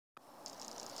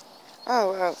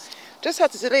Oh well, just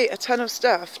had to delete a ton of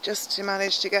stuff just to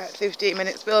manage to get 15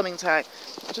 minutes filming time,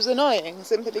 which was annoying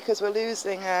simply because we're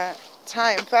losing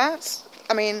time fast.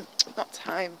 I mean, not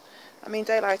time, I mean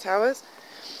daylight hours.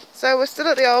 So we're still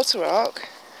at the altar rock.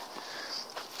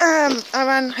 I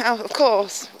ran out, of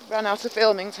course, ran out of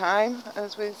filming time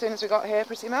as soon as we got here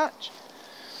pretty much.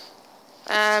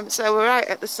 So we're right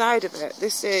at the side of it.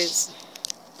 This is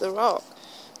the rock.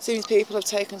 Seems people have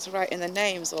taken to writing their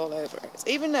names all over it.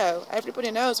 Even though everybody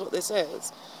knows what this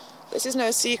is no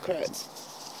secret.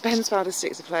 Ben's found a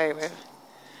stick to play with.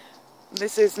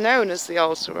 This is known as the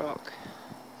altar rock.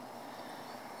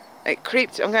 It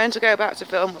creeped. I'm going to go back to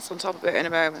film what's on top of it in a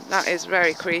moment. That is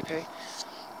very creepy.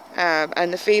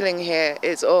 And the feeling here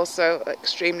is also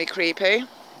extremely creepy.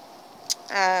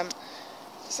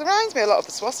 This reminds me a lot of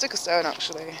the swastika stone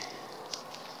actually.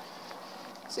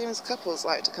 Seems couples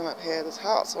like to come up here. There's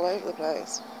hearts all over the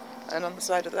place, and on the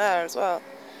side of there as well.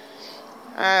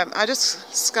 I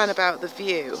just scan about the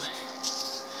view.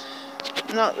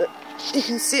 Not that you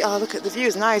can see. Oh, look at the view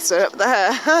is nicer up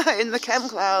there in the chem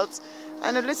clouds,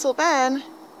 and a little Ben.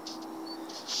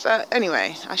 But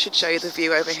anyway, I should show you the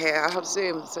view over here. I have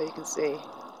zoomed so you can see.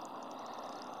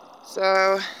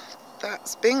 So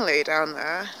that's Bingley down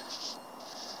there.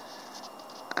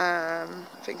 I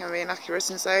think I'm being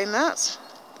accurate in saying that.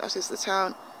 That is the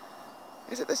town.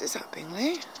 Is that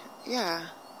Bingley? Yeah.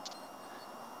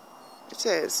 It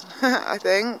is, I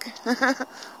think.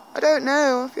 I don't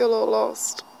know, I feel all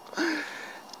lost.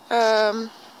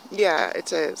 Yeah,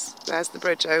 it is. There's the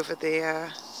bridge over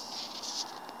the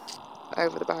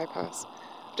bypass.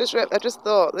 I just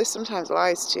thought, this sometimes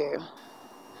lies to you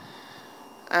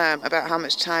about how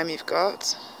much time you've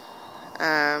got.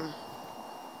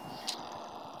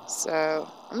 So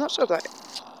I'm not sure that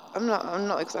I'm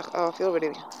not exactly. Oh, I feel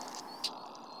really.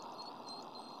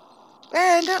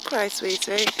 Ben, don't cry,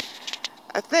 sweetie.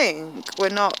 I think we're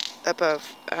not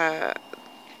above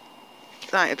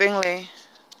Bingley.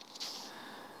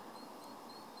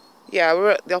 Yeah,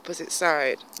 we're at the opposite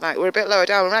side. Like, we're a bit lower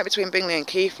down. We're right between Bingley and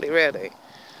Keighley, really.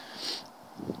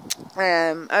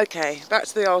 Okay, back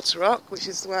to the altar rock, which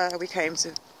is where we came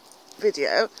to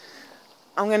video.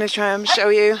 I'm going to try and show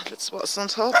you what's on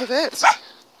top of it.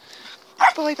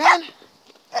 Good boy, Ben.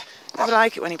 Never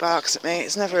like it when he barks at me.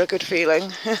 It's never a good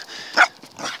feeling.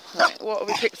 Right, what have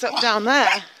we picked up down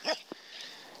there?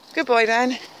 Good boy,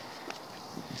 Ben.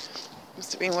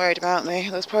 Must have been worried about me.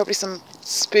 There's probably some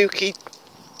spooky,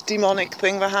 demonic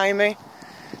thing behind me.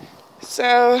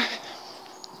 So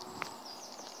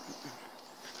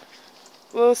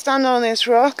we'll stand on this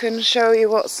rock and show you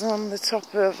what's on the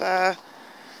top of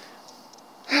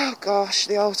oh gosh,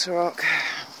 the altar rock.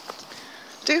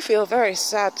 I do feel very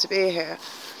sad to be here,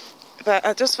 but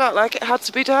I just felt like it had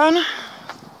to be done.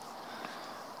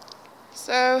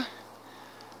 So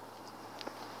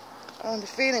the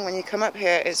feeling when you come up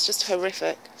here is just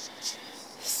horrific.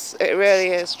 It really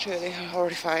is truly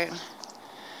horrifying.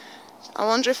 I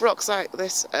wonder if rocks like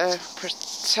this are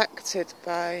protected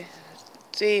by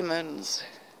demons.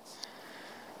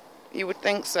 You would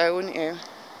think so, wouldn't you?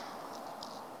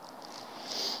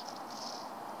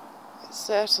 It's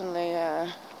certainly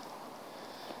a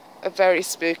very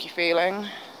spooky feeling.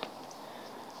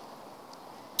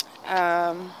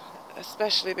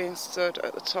 Especially being stood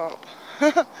at the top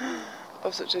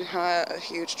of such a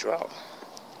huge drop.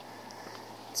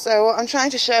 So what I'm trying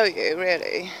to show you,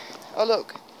 really... Oh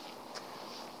look,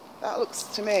 that looks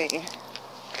to me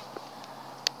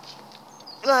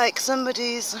like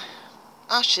somebody's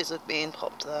ashes have been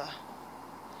popped there.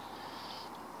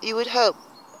 You would hope,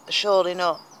 surely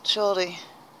not. Surely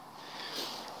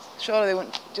they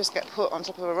wouldn't just get put on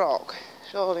top of a rock.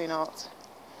 Surely not.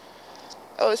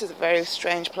 Oh, this is a very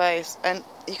strange place, and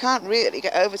you can't really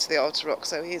get over to the altar rock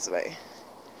so easily.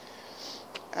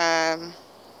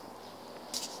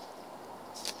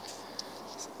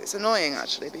 It's annoying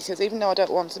actually, because even though I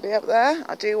don't want to be up there,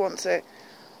 I do want to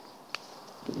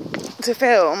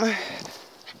film.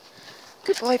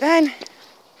 Good boy, Ben.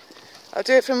 I'll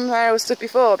do it from where I was stood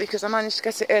before because I managed to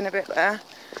get it in a bit there.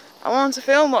 I want to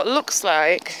film what looks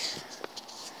like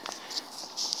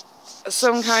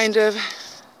some kind of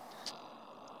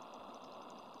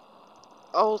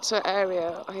altar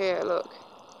area here, look.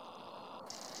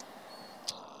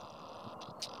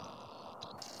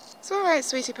 It's alright,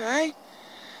 sweetie pie.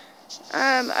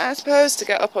 I suppose to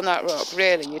get up on that rock,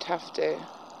 really, you'd have to...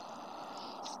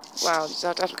 Wow, you'd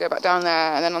have to go back down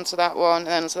there, and then onto that one, and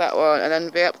then onto that one, and then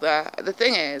be up there. The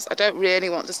thing is, I don't really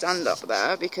want to stand up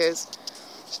there, because...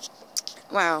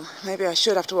 Well, maybe I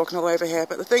should after walking all over here,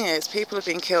 but the thing is, people have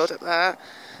been killed up there.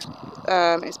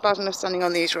 It's bad enough standing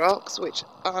on these rocks, which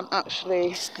aren't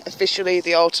actually officially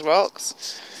the altar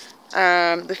rocks.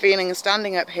 The feeling of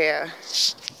standing up here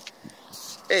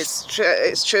is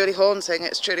it's truly haunting,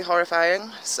 it's truly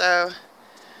horrifying. So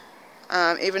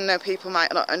even though people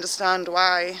might not understand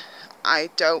why I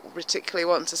don't particularly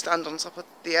want to stand on top of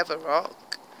the other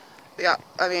rock, the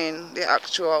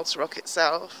actual altar rock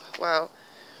itself, well,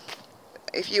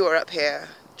 if you were up here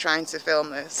trying to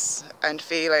film this and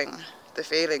feeling the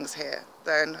feelings here,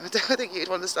 then I don't think you'd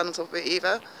want to stand on top of it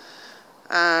either.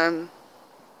 My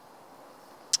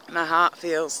heart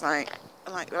feels like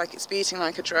it's beating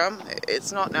like a drum.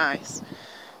 It's not nice.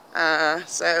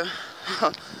 So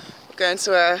we're going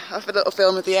to have a little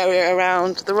film of the area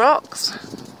around the rocks,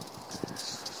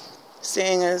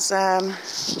 seeing as I'm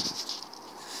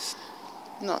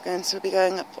not going to be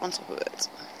going up on top of it.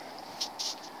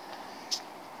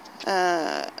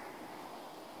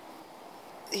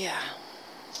 Yeah.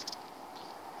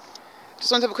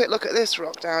 Just want to have a quick look at this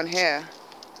rock down here.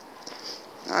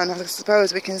 And I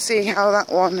suppose we can see how that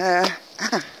one,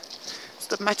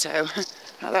 stubmetto,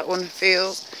 how that one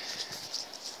feels.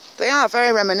 They are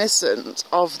very reminiscent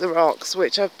of the rocks,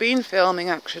 which I've been filming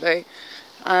actually,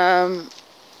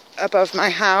 above my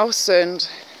house and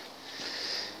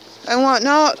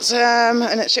whatnot,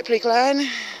 and at Shipley Glen.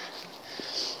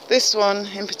 This one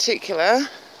in particular,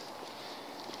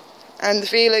 and the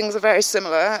feelings are very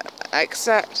similar,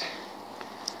 except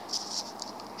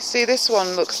see, this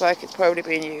one looks like it's probably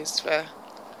been used for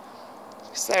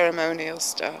ceremonial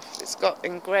stuff. It's got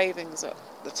engravings up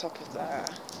the top of there,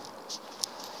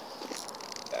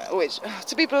 which,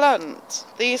 to be blunt,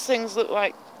 these things look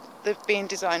like they've been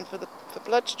designed for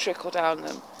blood to trickle down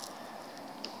them.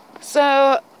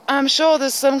 So I'm sure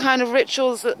there's some kind of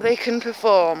rituals that they can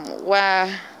perform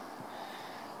where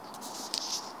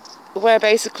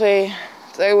basically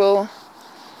they will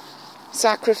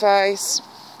sacrifice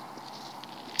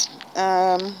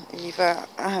either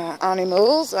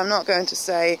animals. I'm not going to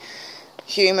say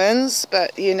humans,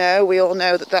 but you know, we all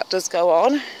know that does go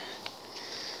on.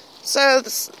 So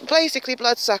basically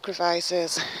blood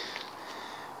sacrifices,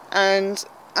 and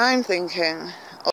I'm thinking,